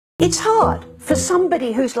It's hard for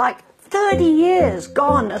somebody who's like 30 years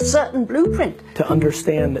gone a certain blueprint to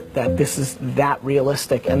understand that this is that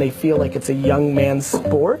realistic, and they feel like it's a young man's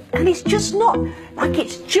sport. and it's just not. Like,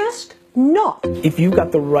 it's just not. If you've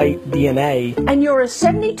got the right DNA, And you're a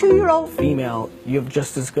 72-year-old female, you have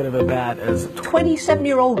just as good of a bat as a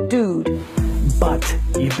 27-year-old dude but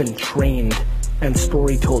you've been trained and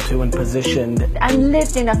story told to and positioned. and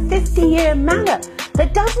lived in a 50-year manner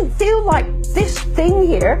that doesn't feel like this thing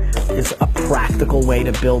here. Is a practical way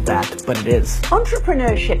to build that, but it is.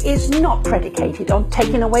 Entrepreneurship is not predicated on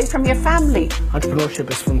taking away from your family. Entrepreneurship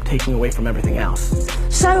is from taking away from everything else.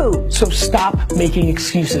 So stop making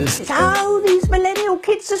excuses. oh, these millennial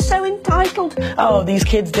kids are so entitled. Oh, these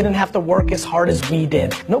kids didn't have to work as hard as we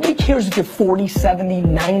did. Nobody cares if you're 40, 70,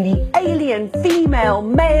 90. Alien, female,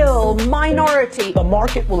 male, minority. The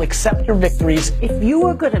market will accept your victories. If you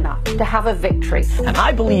are good enough to have a victory, And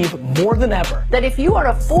I believe more than ever, that if you are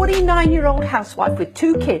a 49-year-old housewife with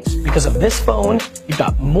 2 kids, because of this phone, you've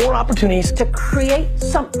got more opportunities. to create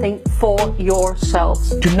something for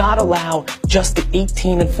yourselves. Do not allow just the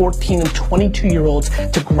 18 and 14 and 22-year-olds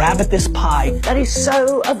to grab at this pie. That is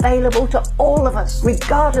so available to all of us,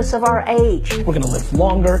 regardless of our age. We're gonna live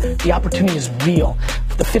longer. The opportunity is real.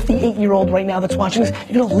 For the 58-year-old right now that's watching this,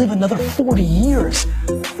 you're gonna live another 40 years.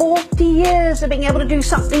 40 years of being able to do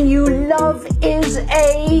something you love is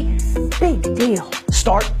a big deal.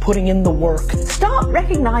 Start putting in the work. Start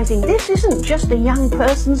recognizing this isn't just a young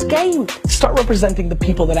person's game. Start representing the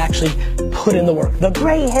people that actually put in the work.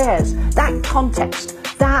 Gray hairs, that context,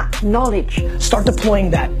 that knowledge. Start deploying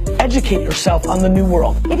that. Educate yourself on the new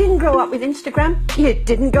world. You didn't grow up with Instagram. You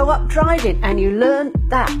didn't grow up driving, and you learned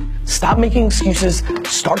that. Stop making excuses.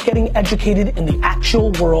 Start getting educated in the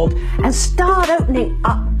actual world. And start opening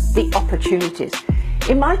up the opportunities.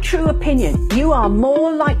 In my true opinion, you are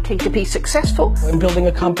more likely to be successful In building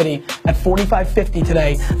a company at 45, 50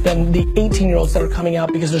 today than the 18-year-olds that are coming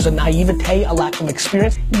out because there's a naivete, a lack of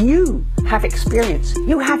experience. You have experience.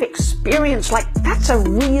 You have experience. Like, that's a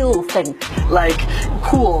real thing. Like,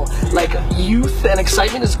 cool. Like, youth and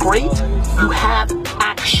excitement is great. You have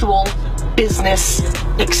actual business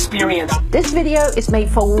experience. This video is made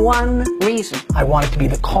for one reason. I want it to be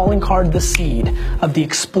the calling card, the seed of the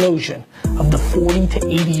explosion of the 40 to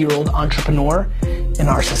 80-year-old entrepreneur in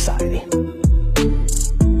our society.